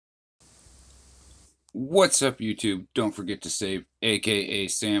What's up, YouTube? Don't forget to save, aka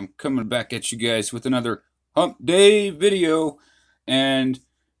Sam, coming back at you guys with another Hump Day video. And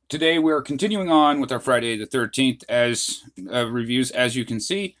today we're continuing on with our Friday the 13th as reviews, as you can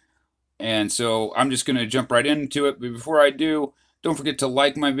see. And so I'm just going to jump right into it. But before I do, don't forget to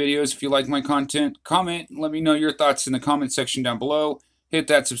like my videos if you like my content. Comment, let me know your thoughts in the comment section down below. Hit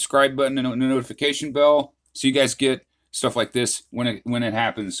that subscribe button and the notification bell so you guys get stuff like this when it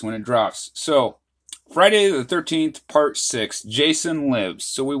happens, when it drops. So Friday the 13th, Part 6, Jason Lives.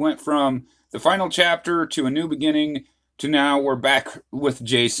 So we went from the final chapter to a new beginning to now we're back with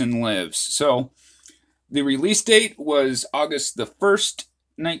Jason Lives. So the release date was August the 1st,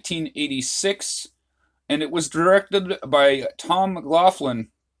 1986, and it was directed by Tom McLoughlin.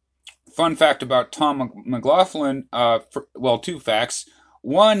 Fun fact about Tom McLoughlin, two facts.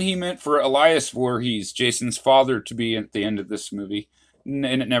 One, he meant for Elias Voorhees, Jason's father, to be at the end of this movie, and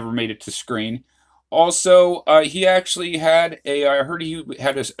it never made it to screen. Also, he actually had I heard he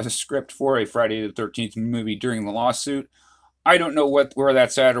had a script for a Friday the 13th movie during the lawsuit. I don't know where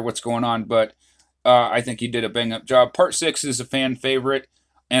that's at or what's going on, but I think he did a bang up job. Part 6 is a fan favorite,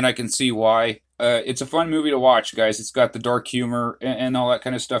 and I can see why. It's a fun movie to watch, guys. It's got the dark humor and all that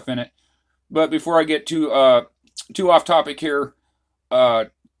kind of stuff in it. But before I get too off topic here,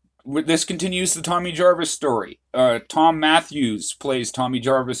 this continues the Tommy Jarvis story. Tom Matthews plays Tommy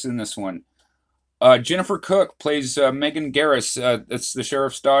Jarvis in this one. Jennifer Cook plays Megan Garris. That's the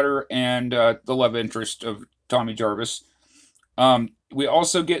sheriff's daughter and the love interest of Tommy Jarvis. We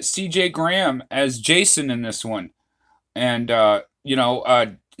also get C.J. Graham as Jason in this one. And,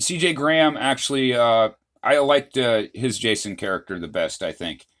 C.J. Graham actually, I liked his Jason character the best, I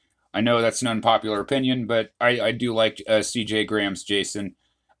think. I know that's an unpopular opinion, but I do like C.J. Graham's Jason.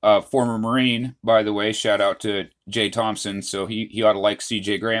 Former Marine, by the way. Shout out to Jay Thompson, so he ought to like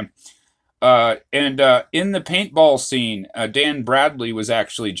C.J. Graham. In the paintball scene, Dan Bradley was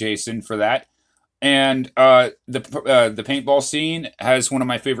actually Jason for that. And the paintball scene has one of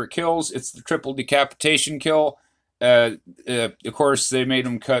my favorite kills. It's the triple decapitation kill. Of course, they made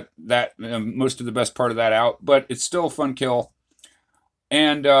him cut that most of the best part of that out, but it's still a fun kill.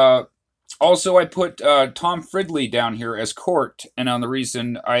 And also, I put Tom Fridley down here as Court, and on the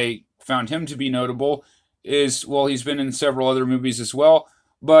reason I found him to be notable is, well, he's been in several other movies as well,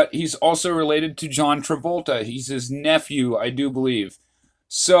 but he's also related to John Travolta. He's his nephew, I do believe.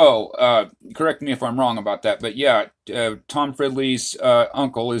 So, correct me if I'm wrong about that, but yeah, Tom Fridley's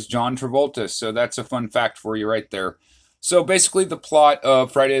uncle is John Travolta, so that's a fun fact for you right there. So basically the plot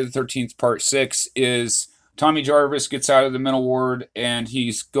of Friday the 13th Part 6 is Tommy Jarvis gets out of the mental ward and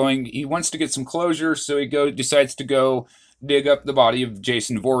he wants to get some closure, so he decides to go dig up the body of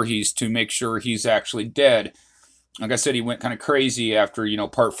Jason Voorhees to make sure he's actually dead. Like I said, he went kind of crazy after,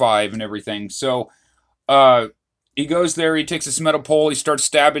 Part 5 and everything. So, he goes there, he takes this metal pole, he starts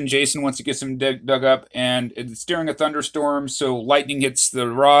stabbing Jason once he gets him dug up, and it's during a thunderstorm, so lightning hits the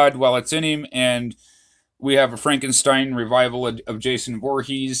rod while it's in him, and we have a Frankenstein revival of Jason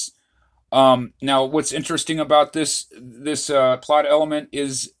Voorhees. Now, what's interesting about this plot element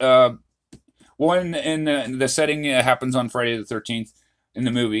is, one, in the setting, it happens on Friday the 13th in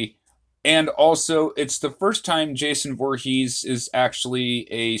the movie. And also, it's the first time Jason Voorhees is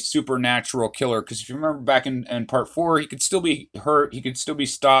actually a supernatural killer. Because if you remember back in Part 4, he could still be hurt. He could still be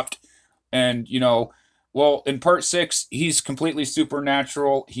stopped. And, well, in Part 6, he's completely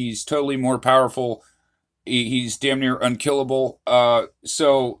supernatural. He's totally more powerful. He's damn near unkillable.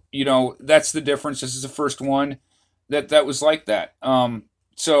 So, that's the difference. This is the first one that was like that.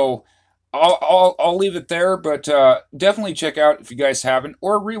 So I'll leave it there, but definitely check out if you guys haven't,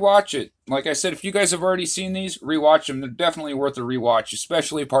 or rewatch it. Like I said, if you guys have already seen these, rewatch them. They're definitely worth a rewatch,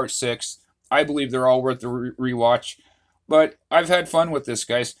 especially Part 6. I believe they're all worth a rewatch. But I've had fun with this,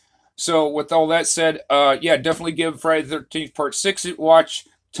 guys. So with all that said, yeah, definitely give Friday the 13th Part 6 a watch.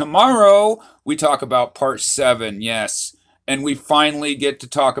 Tomorrow, we talk about Part 7, yes. And we finally get to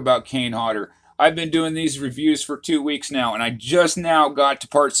talk about Kane Hodder. I've been doing these reviews for 2 weeks now, and I just now got to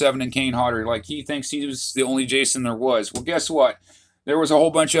Part 7 and Kane Hodder. Like, he thinks he was the only Jason there was. Well, guess what? There was a whole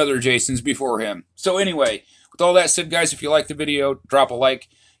bunch of other Jasons before him. So anyway, with all that said, guys, if you liked the video, drop a like.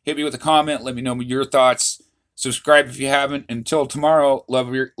 Hit me with a comment. Let me know your thoughts. Subscribe if you haven't. Until tomorrow,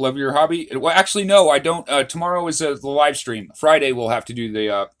 love your hobby. Well, actually, no, I don't. Tomorrow is the live stream. Friday, we'll have to do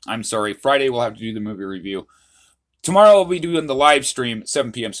the, Friday, we'll have to do the movie review. Tomorrow we'll be doing the live stream at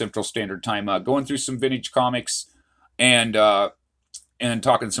 7 p.m. Central Standard Time, going through some vintage comics and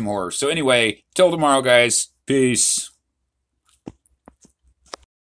talking some horror. So anyway, till tomorrow, guys. Peace.